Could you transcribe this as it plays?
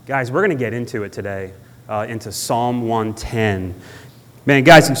Guys, we're going to get into it today, into Psalm 110. Man,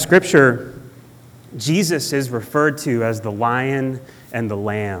 guys, in Scripture, Jesus is referred to as the lion and the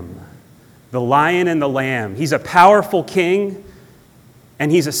lamb. The lion and the lamb. He's a powerful king,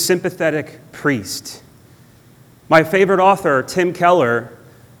 and he's a sympathetic priest. My favorite author, Tim Keller,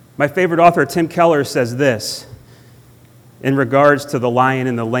 says this in regards to the lion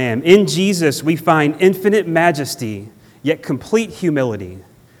and the lamb. In Jesus, we find infinite majesty, yet complete humility,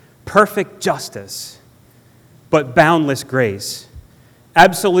 perfect justice, but boundless grace,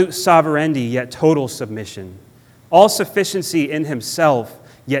 absolute sovereignty, yet total submission, all sufficiency in himself,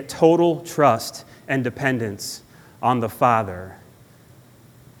 yet total trust and dependence on the Father.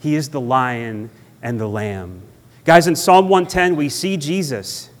 He is the lion and the lamb. Guys, in Psalm 110, we see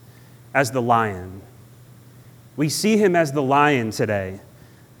Jesus as the lion. We see him as the lion today.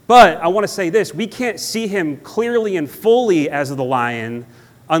 But I want to say this, we can't see him clearly and fully as the lion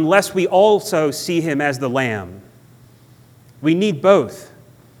unless we also see him as the lamb. We need both.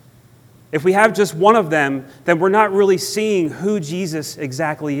 If we have just one of them, then we're not really seeing who Jesus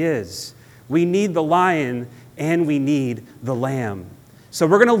exactly is. We need the lion and we need the lamb. So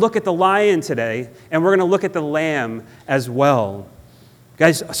we're going to look at the lion today, and we're going to look at the lamb as well.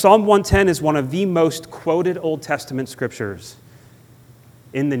 Guys, Psalm 110 is one of the most quoted Old Testament scriptures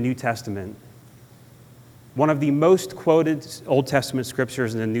in the New Testament. One of the most quoted Old Testament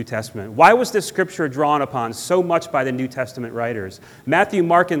scriptures in the New Testament. Why was this scripture drawn upon so much by the New Testament writers? Matthew,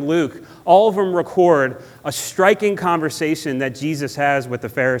 Mark, and Luke, all of them record a striking conversation that Jesus has with the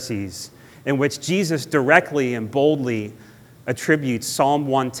Pharisees, in which Jesus directly and boldly attributes Psalm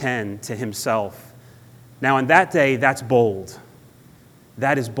 110 to himself. Now, in that day, that's bold.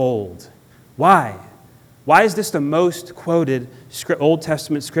 That is bold. Why? Why is this the most quoted Old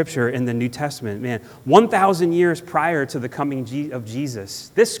Testament scripture in the New Testament? Man, 1,000 years prior to the coming of Jesus.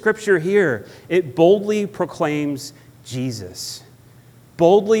 This scripture here, it boldly proclaims Jesus.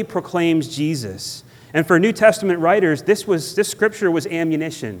 Boldly proclaims Jesus. And for New Testament writers, this scripture was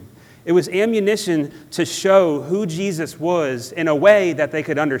ammunition. It was ammunition to show who Jesus was in a way that they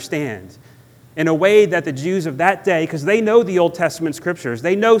could understand. In a way that the Jews of that day, because they know the Old Testament scriptures,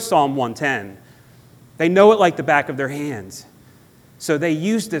 they know Psalm 110. They know it like the back of their hands. So they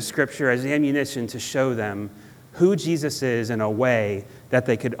used this scripture as ammunition to show them who Jesus is in a way that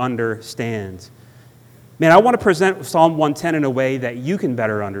they could understand. Man, I want to present Psalm 110 in a way that you can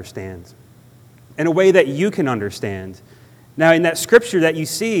better understand. In a way that you can understand. Now, in that scripture that you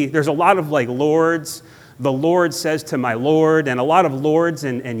see, there's a lot of like lords. The Lord says to my Lord, and a lot of lords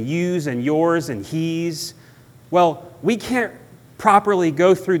and yous and yours and he's. Well, we can't properly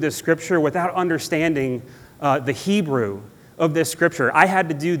go through this scripture without understanding the Hebrew of this scripture. I had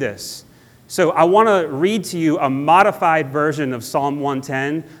to do this. So I want to read to you a modified version of Psalm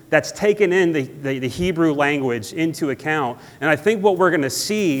 110 that's taken in the Hebrew language into account. And I think what we're going to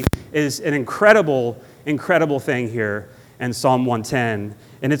see is an incredible thing here in Psalm 110.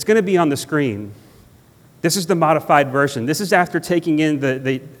 And it's going to be on the screen. This is the modified version. This is after taking in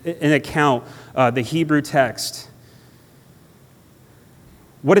in account the Hebrew text.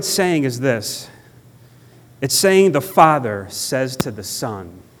 What it's saying is this. It's saying the Father says to the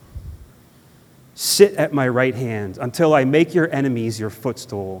Son, sit at my right hand until I make your enemies your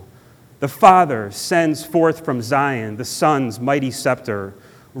footstool. The Father sends forth from Zion the Son's mighty scepter.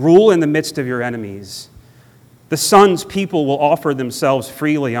 Rule in the midst of your enemies. The Son's people will offer themselves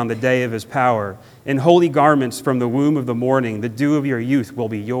freely on the day of his power. In holy garments from the womb of the morning, the dew of your youth will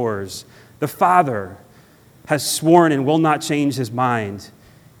be yours. The Father has sworn and will not change his mind.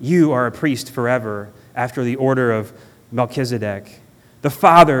 You are a priest forever, after the order of Melchizedek. The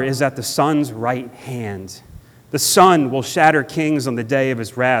Father is at the Son's right hand. The Son will shatter kings on the day of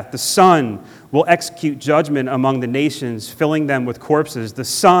his wrath. The Son will execute judgment among the nations, filling them with corpses. The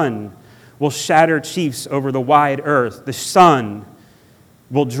Son will shatter chiefs over the wide earth. The Son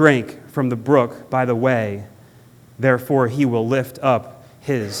will drink from the brook by the way. Therefore, he will lift up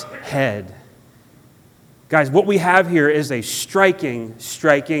his head. Guys, what we have here is a striking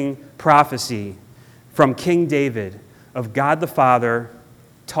prophecy from King David of God the Father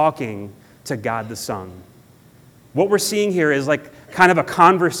talking to God the Son. What we're seeing here is like kind of a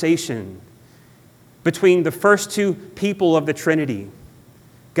conversation between the first two people of the Trinity,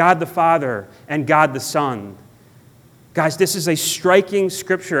 God the Father and God the Son. Guys, this is a striking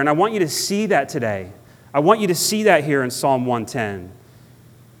scripture, and I want you to see that today. I want you to see that here in Psalm 110.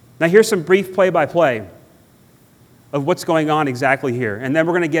 Now, here's some brief play-by-play of what's going on exactly here. And then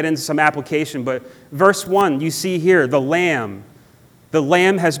we're going to get into some application. But verse 1, you see here, the Lamb. The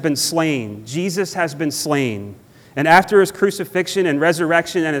Lamb has been slain. Jesus has been slain. And after his crucifixion and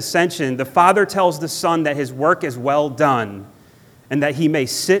resurrection and ascension, the Father tells the Son that his work is well done and that he may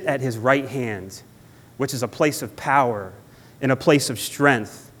sit at his right hand, which is a place of power and a place of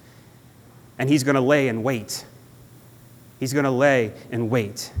strength. And he's going to lay and wait. He's going to lay and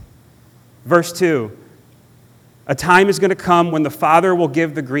wait. Verse 2, a time is going to come when the Father will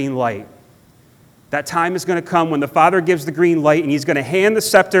give the green light. That time is going to come when the Father gives the green light and he's going to hand the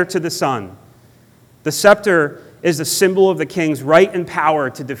scepter to the Son. The scepter is the symbol of the king's right and power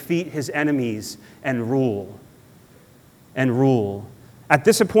to defeat his enemies and rule. And rule. At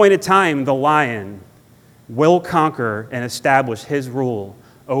this appointed time, the lion will conquer and establish his rule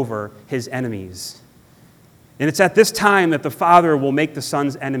over his enemies. And it's at this time that the Father will make the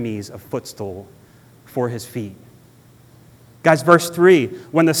Son's enemies a footstool for his feet. Guys, verse 3,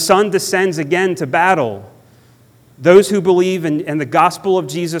 when the Son descends again to battle, those who believe in the gospel of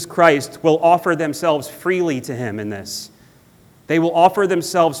Jesus Christ will offer themselves freely to him in this. They will offer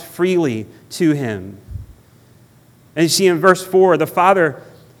themselves freely to him. And you see in verse 4, the Father,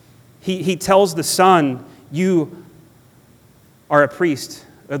 he tells the Son, you are a priest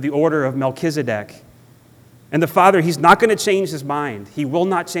of the order of Melchizedek. And the Father, he's not going to change his mind. He will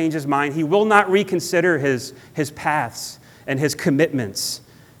not change his mind. He will not reconsider his paths and his commitments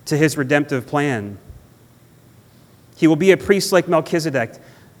to his redemptive plan. He will be a priest like Melchizedek.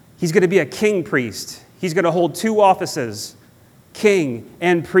 He's going to be a king priest. He's going to hold two offices, king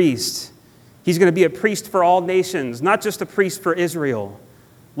and priest. He's going to be a priest for all nations, not just a priest for Israel.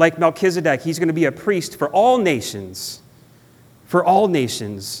 Like Melchizedek, he's going to be a priest for all nations. For all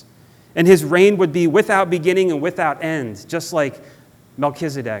nations. And his reign would be without beginning and without end, just like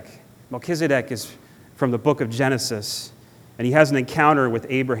Melchizedek. Melchizedek is from the book of Genesis, and he has an encounter with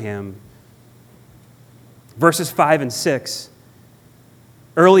Abraham. Verses 5 and 6.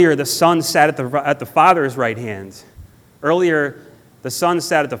 Earlier, the Son sat at the Father's right hand. Earlier, the Son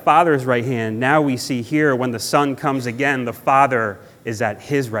sat at the Father's right hand. Now we see here, when the Son comes again, the Father is at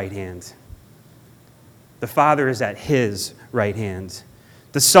his right hand. The Father is at his right hand.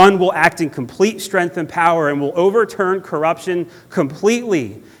 The Son will act in complete strength and power and will overturn corruption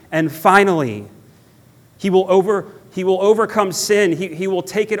completely and finally. He will overcome sin. He will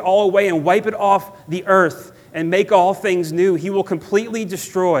take it all away and wipe it off the earth and make all things new. He will completely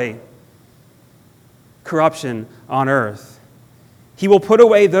destroy corruption on earth. He will put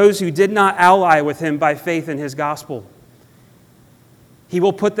away those who did not ally with him by faith in his gospel. He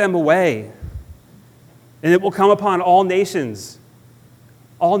will put them away. And it will come upon all nations.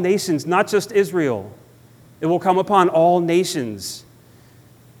 All nations, not just Israel. It will come upon all nations.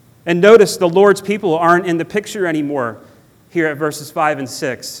 And notice the Lord's people aren't in the picture anymore here at verses 5 and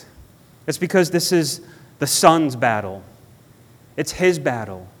 6. It's because this is the Son's battle. It's his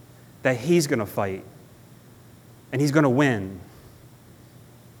battle that he's going to fight. And he's going to win.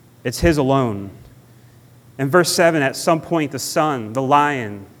 It's his alone. In verse 7, at some point, the Son, the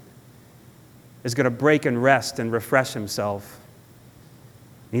lion, is going to break and rest and refresh himself.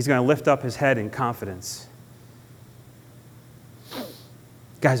 He's going to lift up his head in confidence.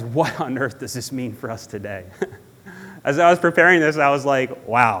 Guys, what on earth does this mean for us today? As I was preparing this, I was like,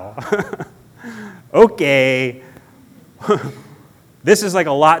 wow. Okay. This is like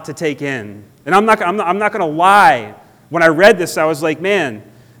a lot to take in. And I'm not going to lie. When I read this, I was like, man,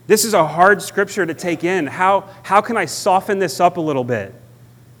 this is a hard scripture to take in. How can I soften this up a little bit?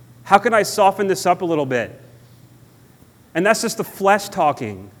 How can I soften this up a little bit? And that's just the flesh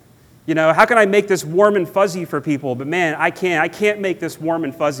talking. You know, how can I make this warm and fuzzy for people? But man, I can't. I can't make this warm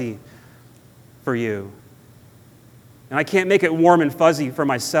and fuzzy for you. And I can't make it warm and fuzzy for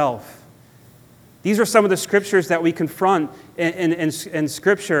myself. These are some of the scriptures that we confront in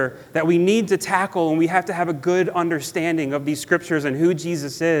Scripture that we need to tackle, and we have to have a good understanding of these scriptures and who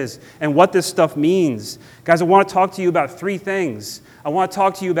Jesus is and what this stuff means. Guys, I want to talk to you about three things. I want to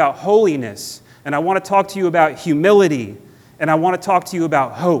talk to you about holiness, and I want to talk to you about humility, and I want to talk to you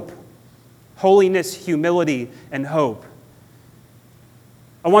about hope. Holiness, humility, and hope.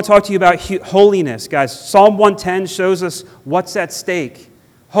 I want to talk to you about holiness, guys. Psalm 110 shows us what's at stake.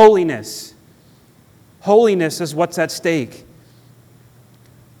 Holiness. Holiness is what's at stake.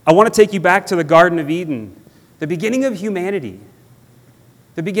 I want to take you back to the Garden of Eden, the beginning of humanity.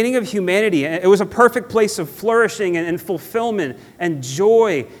 The beginning of humanity. It was a perfect place of flourishing and fulfillment and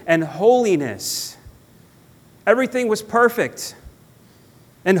joy and holiness. Everything was perfect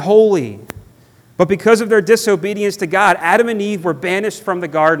and holy. But because of their disobedience to God, Adam and Eve were banished from the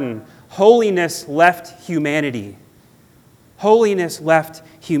garden. Holiness left humanity. Holiness left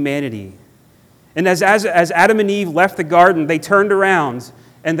humanity. And as Adam and Eve left the garden, they turned around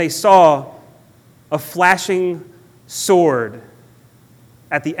and they saw a flashing sword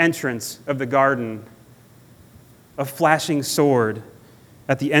at the entrance of the garden. A flashing sword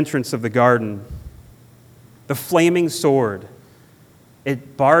at the entrance of the garden. The flaming sword.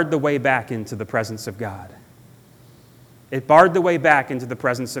 It barred the way back into the presence of God. It barred the way back into the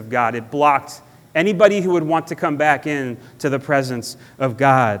presence of God. It blocked anybody who would want to come back in to the presence of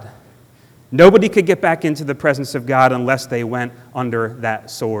God. Nobody could get back into the presence of God unless they went under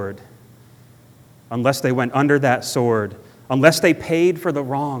that sword. Unless they went under that sword. Unless they paid for the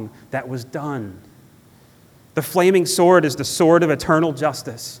wrong that was done. The flaming sword is the sword of eternal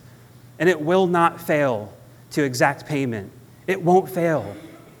justice, and it will not fail to exact payment. It won't fail.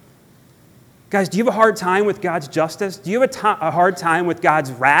 Guys, do you have a hard time with God's justice? Do you have a hard time with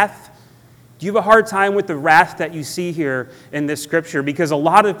God's wrath? Do you have a hard time with the wrath that you see here in this scripture? Because a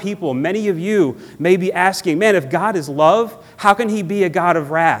lot of people, many of you, may be asking, man, if God is love, how can he be a God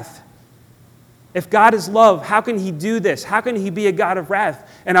of wrath? If God is love, how can he do this? How can he be a God of wrath?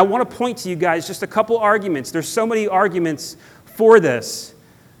 And I want to point to you guys just a couple arguments. There's so many arguments for this.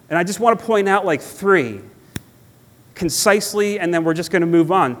 And I just want to point out like three concisely, and then we're just going to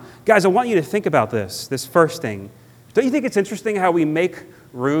move on. Guys, I want you to think about this first thing. Don't you think it's interesting how we make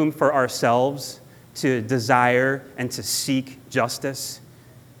room for ourselves to desire and to seek justice?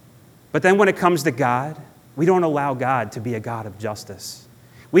 But then when it comes to God, we don't allow God to be a God of justice.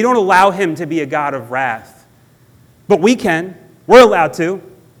 We don't allow him to be a God of wrath. But we can. We're allowed to.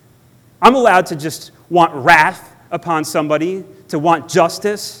 I'm allowed to just want wrath upon somebody, to want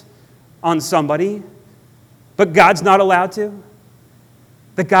justice on somebody. But God's not allowed to.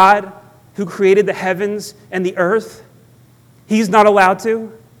 The God who created the heavens and the earth, he's not allowed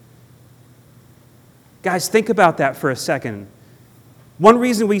to. Guys, think about that for a second. One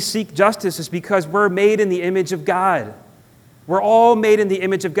reason we seek justice is because we're made in the image of God. We're all made in the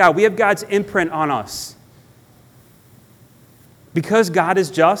image of God. We have God's imprint on us. Because God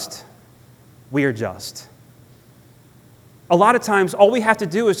is just, we are just. A lot of times, all we have to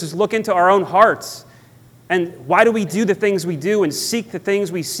do is just look into our own hearts. And why do we do the things we do and seek the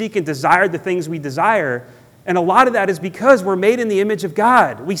things we seek and desire the things we desire? And a lot of that is because we're made in the image of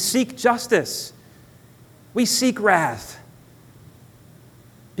God. We seek justice. We seek wrath.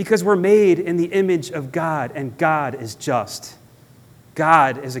 Because we're made in the image of God, and God is just.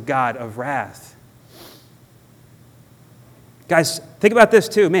 God is a God of wrath. Guys, think about this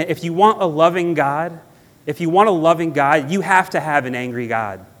too. Man, if you want a loving God, you have to have an angry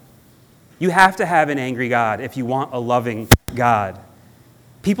God. You have to have an angry God if you want a loving God.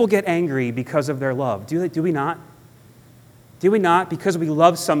 People get angry because of their love. Do we not? Do we not? Because we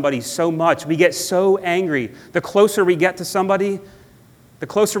love somebody so much, we get so angry. The closer we get to somebody, the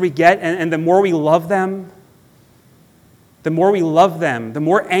closer we get, and the more we love them, the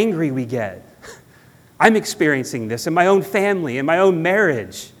more angry we get. I'm experiencing this in my own family, in my own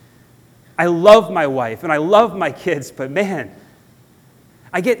marriage. I love my wife and I love my kids, but man,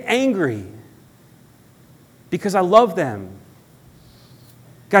 I get angry because I love them.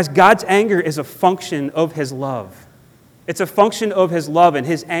 Guys, God's anger is a function of his love. It's a function of his love, and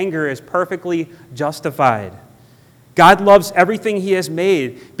his anger is perfectly justified. God loves everything he has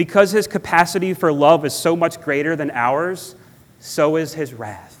made. Because his capacity for love is so much greater than ours, so is his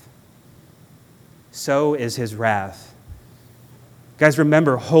wrath. So is his wrath. Guys,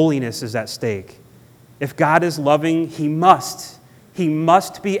 remember, holiness is at stake. If God is loving, he must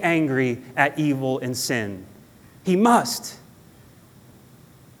be angry at evil and sin. He must.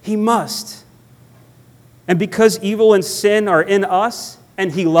 He must. And because evil and sin are in us,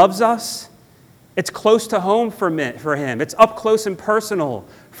 and he loves us, it's close to home for him. It's up close and personal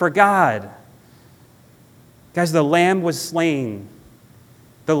for God. Guys, the lamb was slain.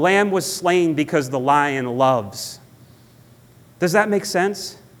 The lamb was slain because the lion loves. Does that make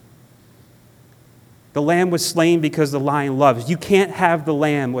sense? The lamb was slain because the lion loves. You can't have the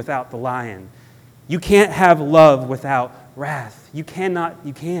lamb without the lion. You can't have love without wrath. You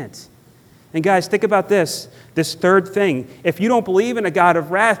can't. And guys, think about this third thing. If you don't believe in a God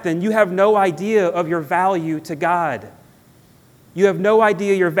of wrath, then you have no idea of your value to God. You have no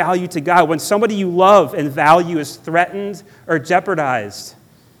idea your value to God. When somebody you love and value is threatened or jeopardized,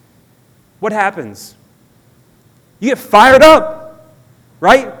 what happens? You get fired up,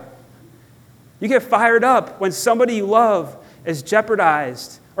 right? You get fired up when somebody you love is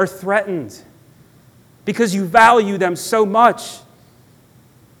jeopardized or threatened because you value them so much.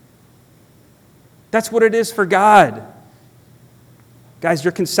 That's what it is for God. Guys,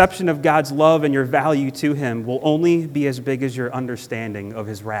 your conception of God's love and your value to him will only be as big as your understanding of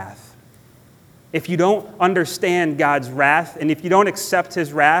his wrath. If you don't understand God's wrath, and if you don't accept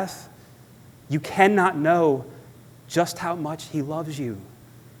his wrath, you cannot know just how much he loves you.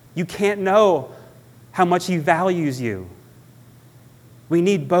 You can't know how much he values you. We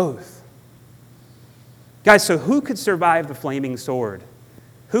need both. Guys, so who could survive the flaming sword?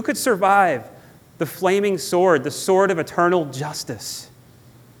 Who could survive the flaming sword, the sword of eternal justice?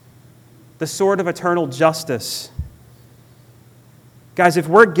 The sword of eternal justice. Guys, if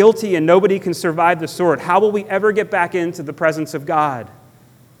we're guilty and nobody can survive the sword, how will we ever get back into the presence of God?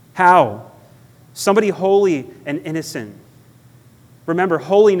 How? Somebody holy and innocent. Remember,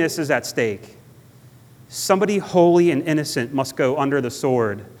 holiness is at stake. Somebody holy and innocent must go under the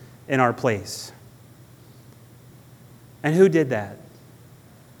sword in our place. And who did that?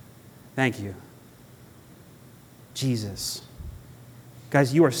 Thank you. Jesus.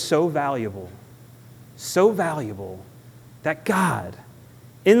 Guys, you are so valuable that God,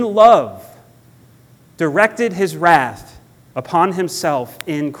 in love, directed his wrath upon himself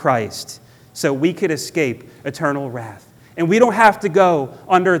in Christ so we could escape eternal wrath. And we don't have to go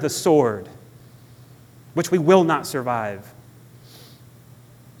under the sword, which we will not survive.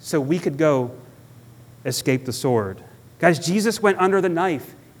 So we could go escape the sword. Guys, Jesus went under the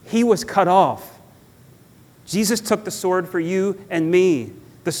knife. He was cut off. Jesus took the sword for you and me.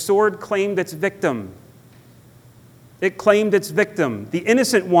 The sword claimed its victim. It claimed its victim. The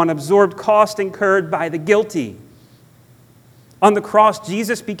innocent one absorbed cost incurred by the guilty. On the cross,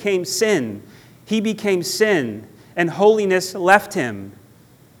 Jesus became sin. He became sin, and holiness left him.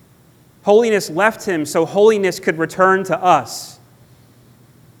 Holiness left him so holiness could return to us.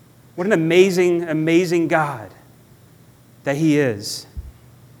 What an amazing, amazing God that he is.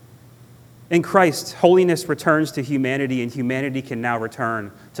 In Christ, holiness returns to humanity, and humanity can now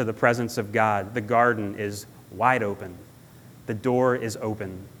return to the presence of God. The garden is wide open. The door is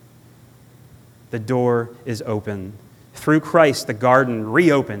open. The door is open. Through Christ, the garden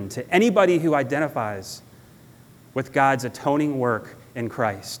reopened to anybody who identifies with God's atoning work in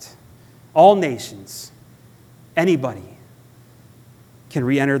Christ. All nations, anybody can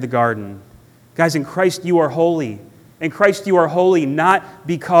re-enter the garden. Guys, in Christ you are holy. In Christ you are holy not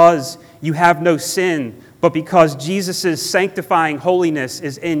because you have no sin, but because Jesus' sanctifying holiness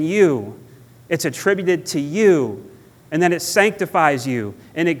is in you. It's attributed to you, and then it sanctifies you,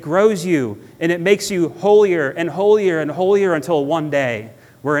 and it grows you, and it makes you holier and holier and holier until one day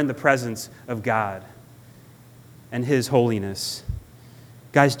we're in the presence of God and his holiness.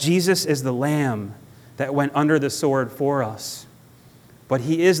 Guys, Jesus is the lamb that went under the sword for us, but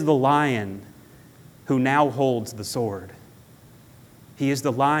he is the lion who now holds the sword. He is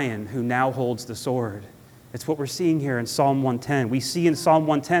the lion who now holds the sword. It's what we're seeing here in Psalm 110. We see in Psalm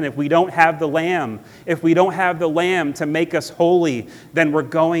 110, if we don't have the lamb to make us holy, then we're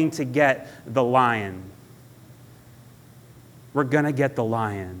going to get the lion. We're going to get the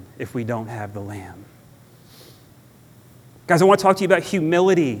lion if we don't have the lamb. Guys, I want to talk to you about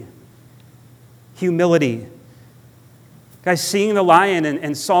humility. Humility. Guys, seeing the lion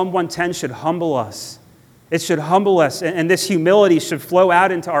in Psalm 110 should humble us. It should humble us, and this humility should flow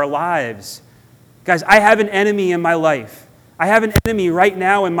out into our lives. Guys, I have an enemy in my life. I have an enemy right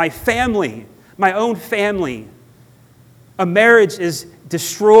now in my family, my own family. A marriage is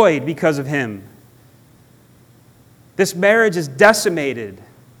destroyed because of him. This marriage is decimated.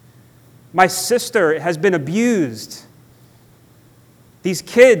 My sister has been abused. These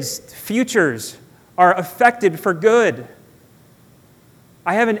kids' futures are affected for good.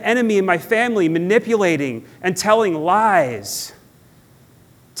 I have an enemy in my family manipulating and telling lies.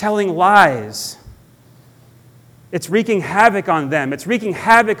 Telling lies. It's wreaking havoc on them. It's wreaking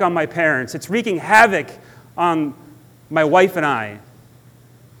havoc on my parents. It's wreaking havoc on my wife and I.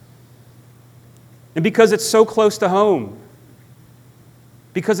 And because it's so close to home,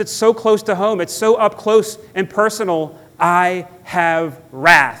 it's so up close and personal, I have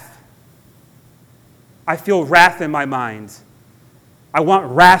wrath. I feel wrath in my mind. I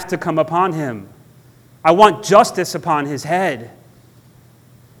want wrath to come upon him. I want justice upon his head.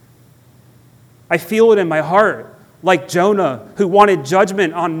 I feel it in my heart, like Jonah, who wanted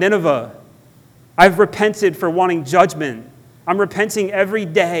judgment on Nineveh. I've repented for wanting judgment. I'm repenting every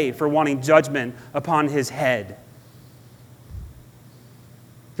day for wanting judgment upon his head.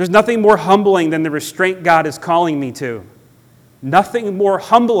 There's nothing more humbling than the restraint God is calling me to. Nothing more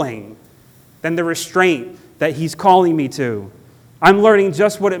humbling than the restraint that he's calling me to. I'm learning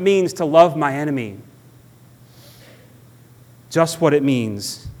just what it means to love my enemy. Just what it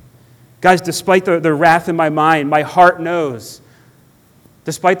means. Guys, despite the wrath in my mind, my heart knows.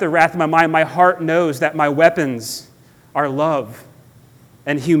 Despite the wrath in my mind, my heart knows that my weapons are love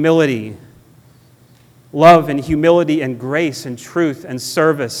and humility. Love and humility and grace and truth and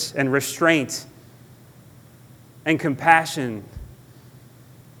service and restraint. and compassion.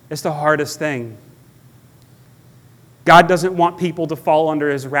 It's the hardest thing. God doesn't want people to fall under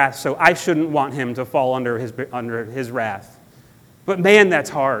his wrath, so I shouldn't want him to fall under his wrath. But man, that's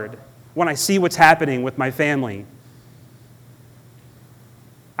hard when I see what's happening with my family.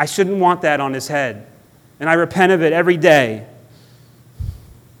 I shouldn't want that on his head, and I repent of it every day.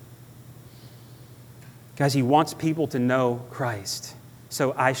 Guys, he wants people to know Christ,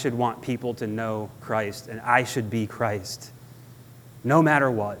 so I should want people to know Christ, and I should be Christ, no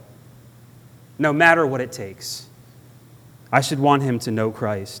matter what it takes. I should want him to know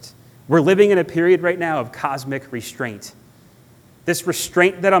Christ. We're living in a period right now of cosmic restraint. This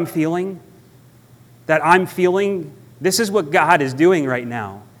restraint that I'm feeling, this is what God is doing right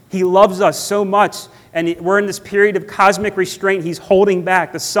now. He loves us so much, and we're in this period of cosmic restraint. He's holding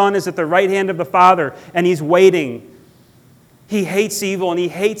back. The Son is at the right hand of the Father, and he's waiting. He hates evil, and he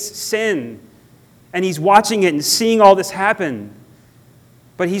hates sin, and he's watching it and seeing all this happen.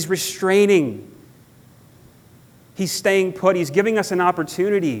 But he's restraining. He's staying put. He's giving us an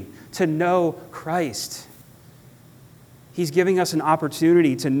opportunity to know Christ. He's giving us an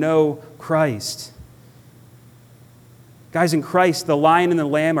opportunity to know Christ. Guys, in Christ, the lion and the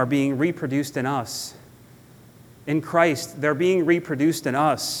lamb are being reproduced in us. In Christ, they're being reproduced in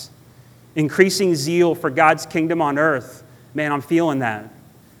us. Increasing zeal for God's kingdom on earth. Man, I'm feeling that.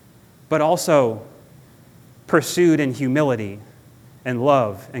 But also pursued in humility and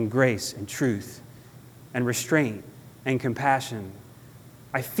love and grace and truth and restraint and compassion.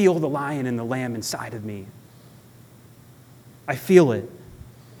 I feel the lion and the lamb inside of me. I feel it.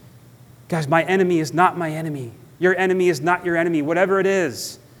 Guys, my enemy is not my enemy. Your enemy is not your enemy, whatever it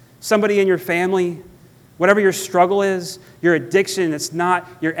is. Somebody in your family, whatever your struggle is, your addiction, it's not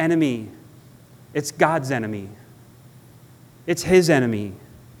your enemy. It's God's enemy. It's his enemy.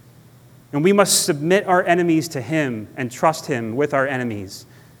 And we must submit our enemies to him and trust him with our enemies.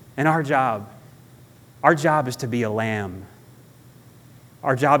 And our job is to be a lamb.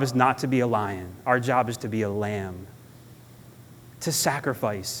 Our job is not to be a lion. Our job is to be a lamb. To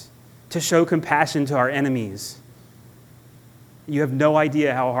sacrifice, to show compassion to our enemies. You have no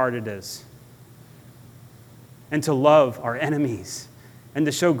idea how hard it is. And to love our enemies and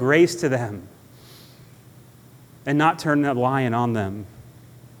to show grace to them and not turn that lion on them.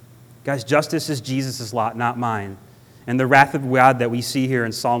 Guys, justice is Jesus' lot, not mine. And the wrath of God that we see here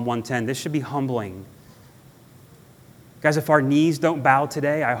in Psalm 110, this should be humbling. Guys, if our knees don't bow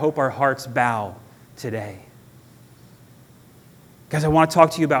today, I hope our hearts bow today. Guys, I want to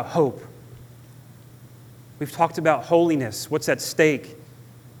talk to you about hope. We've talked about holiness, what's at stake.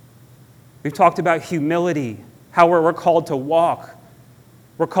 We've talked about humility, how we're called to walk.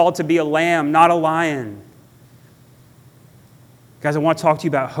 We're called to be a lamb, not a lion. Guys, I want to talk to you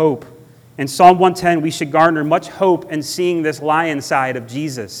about hope. In Psalm 110, we should garner much hope in seeing this lion side of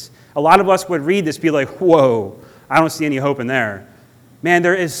Jesus. A lot of us would read this, be like, whoa, I don't see any hope in there. Man,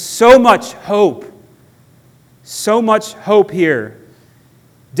 there is so much hope. So much hope here.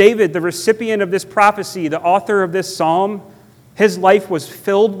 David, the recipient of this prophecy, the author of this psalm, his life was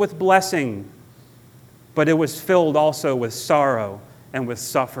filled with blessing, but it was filled also with sorrow and with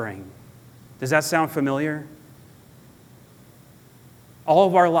suffering. Does that sound familiar? All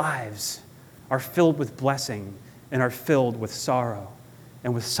of our lives are filled with blessing and are filled with sorrow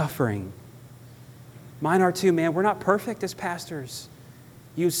and with suffering. Mine are too, man. We're not perfect as pastors.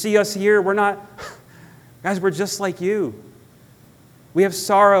 You see us here, we're not, guys, we're just like you. We have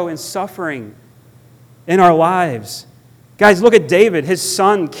sorrow and suffering in our lives. Guys, look at David. His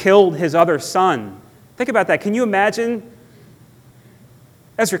son killed his other son. Think about that. Can you imagine,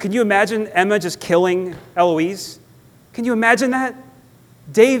 Ezra, can you imagine Emma just killing Eloise? Can you imagine that?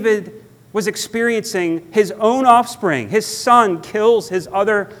 David was experiencing his own offspring. His son kills his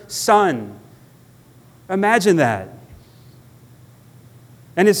other son. Imagine that.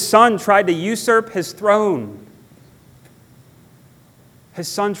 And his son tried to usurp his throne. His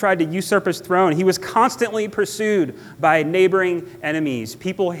son tried to usurp his throne. He was constantly pursued by neighboring enemies.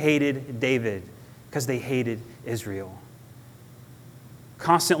 People hated David because they hated Israel.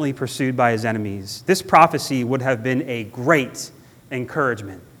 Constantly pursued by his enemies. This prophecy would have been a great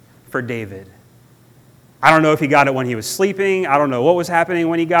encouragement for David. I don't know if he got it when he was sleeping. I don't know what was happening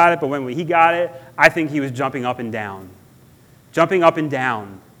when he got it, but when he got it, I think he was jumping up and down. Jumping up and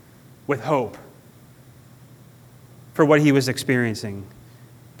down with hope for what he was experiencing.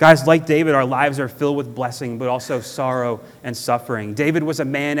 Guys, like David, our lives are filled with blessing, but also sorrow and suffering. David was a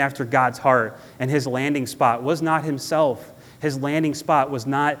man after God's heart, and his landing spot was not himself. His landing spot was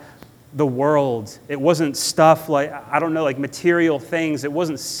not the world. It wasn't stuff like, like material things. It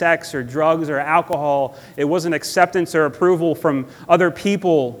wasn't sex or drugs or alcohol. It wasn't acceptance or approval from other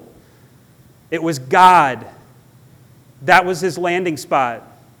people. It was God. That was his landing spot.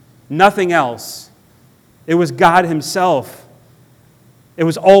 Nothing else. It was God himself. It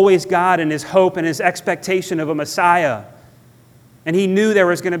was always God and his hope and his expectation of a Messiah. And he knew there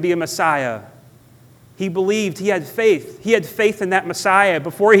was going to be a Messiah. He believed, he had faith. He had faith in that Messiah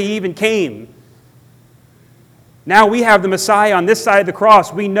before he even came. Now we have the Messiah on this side of the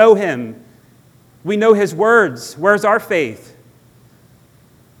cross. We know him. We know his words. Where's our faith?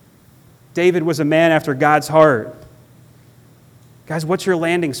 David was a man after God's heart. Guys, what's your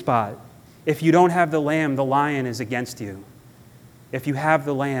landing spot? If you don't have the lamb, the lion is against you. If you have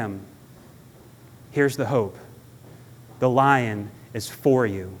the lamb, here's the hope. The lion is for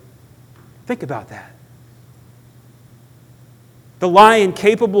you. Think about that. The lion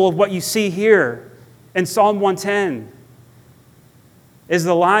capable of what you see here in Psalm 110 is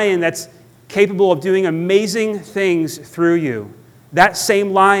the lion that's capable of doing amazing things through you. That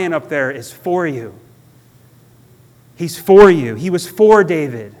same lion up there is for you. He's for you. He was for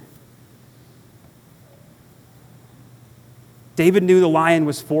David. David knew the lion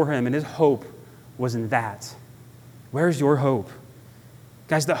was for him, and his hope was in that. Where's your hope?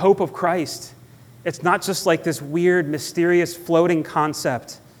 Guys, the hope of Christ, it's not just like this weird, mysterious, floating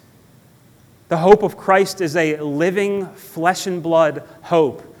concept. The hope of Christ is a living, flesh and blood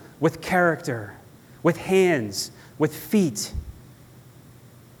hope with character, with hands, with feet,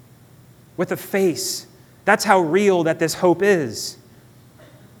 with a face. That's how real that this hope is.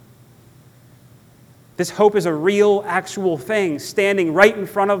 This hope is a real, actual thing standing right in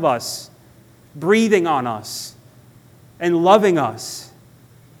front of us, breathing on us, and loving us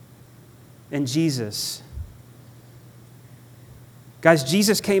in Jesus. Guys,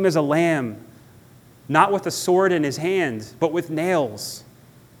 Jesus came as a lamb, not with a sword in his hand, but with nails.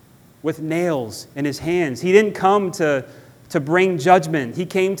 With nails in his hands. He didn't come to bring judgment. He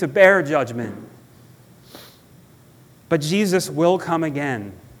came to bear judgment. But Jesus will come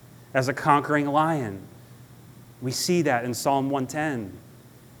again as a conquering lion. We see that in Psalm 110.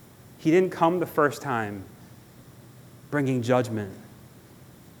 He didn't come the first time bringing judgment.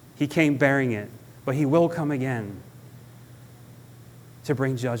 He came bearing it, but he will come again to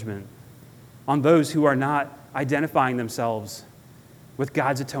bring judgment on those who are not identifying themselves with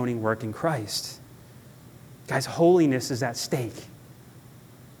God's atoning work in Christ. Guys, holiness is at stake.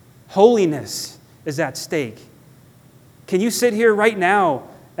 Holiness is at stake. Can you sit here right now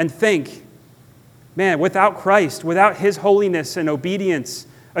and think, man, without Christ, without his holiness and obedience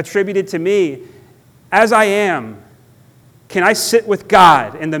attributed to me, as I am, can I sit with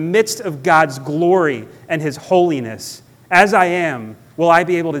God in the midst of God's glory and his holiness? As I am, will I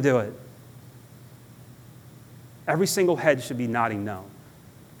be able to do it? Every single head should be nodding no.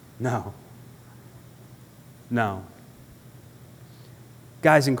 No. No.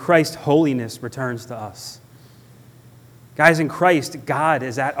 Guys, in Christ, holiness returns to us. Guys, in Christ, God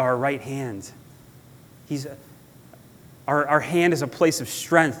is at our right hand. Our hand is a place of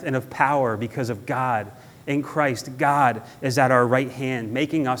strength and of power because of God. In Christ, God is at our right hand,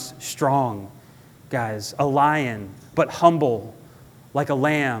 making us strong. Guys, a lion, but humble, like a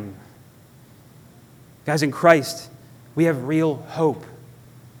lamb. Guys, in Christ, we have real hope.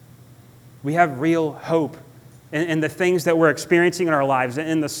 We have real hope in the things that we're experiencing in our lives,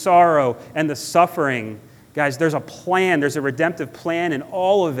 in the sorrow and the suffering. Guys, there's a plan, there's a redemptive plan in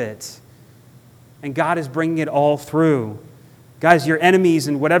all of it. And God is bringing it all through. Guys, your enemies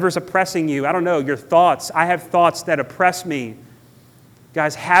and whatever's oppressing you, I don't know, your thoughts. I have thoughts that oppress me.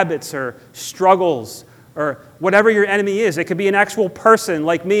 Guys, habits or struggles or whatever your enemy is. It could be an actual person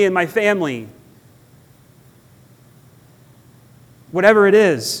like me and my family. Whatever it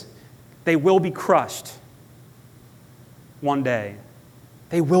is, they will be crushed one day.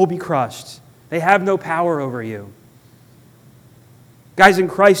 They will be crushed. They have no power over you. Guys, in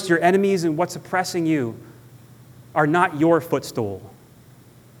Christ, your enemies and what's oppressing you are not your footstool.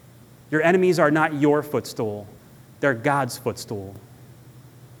 Your enemies are not your footstool. They're God's footstool.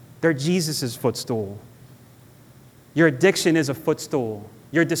 They're Jesus' footstool. Your addiction is a footstool.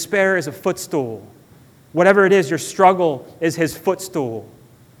 Your despair is a footstool. Whatever it is, your struggle is his footstool.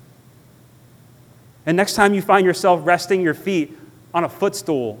 And next time you find yourself resting your feet on a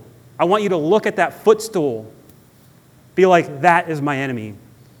footstool, I want you to look at that footstool. Be like, that is my enemy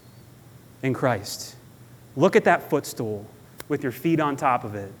in Christ. Look at that footstool with your feet on top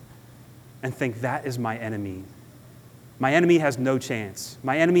of it and think, that is my enemy. My enemy has no chance.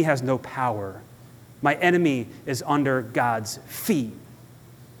 My enemy has no power. My enemy is under God's feet.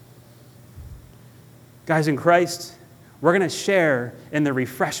 Guys, in Christ, we're going to share in the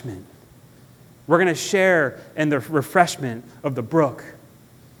refreshment. We're going to share in the refreshment of the brook.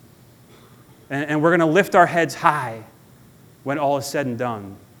 And we're going to lift our heads high when all is said and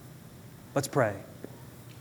done. Let's pray.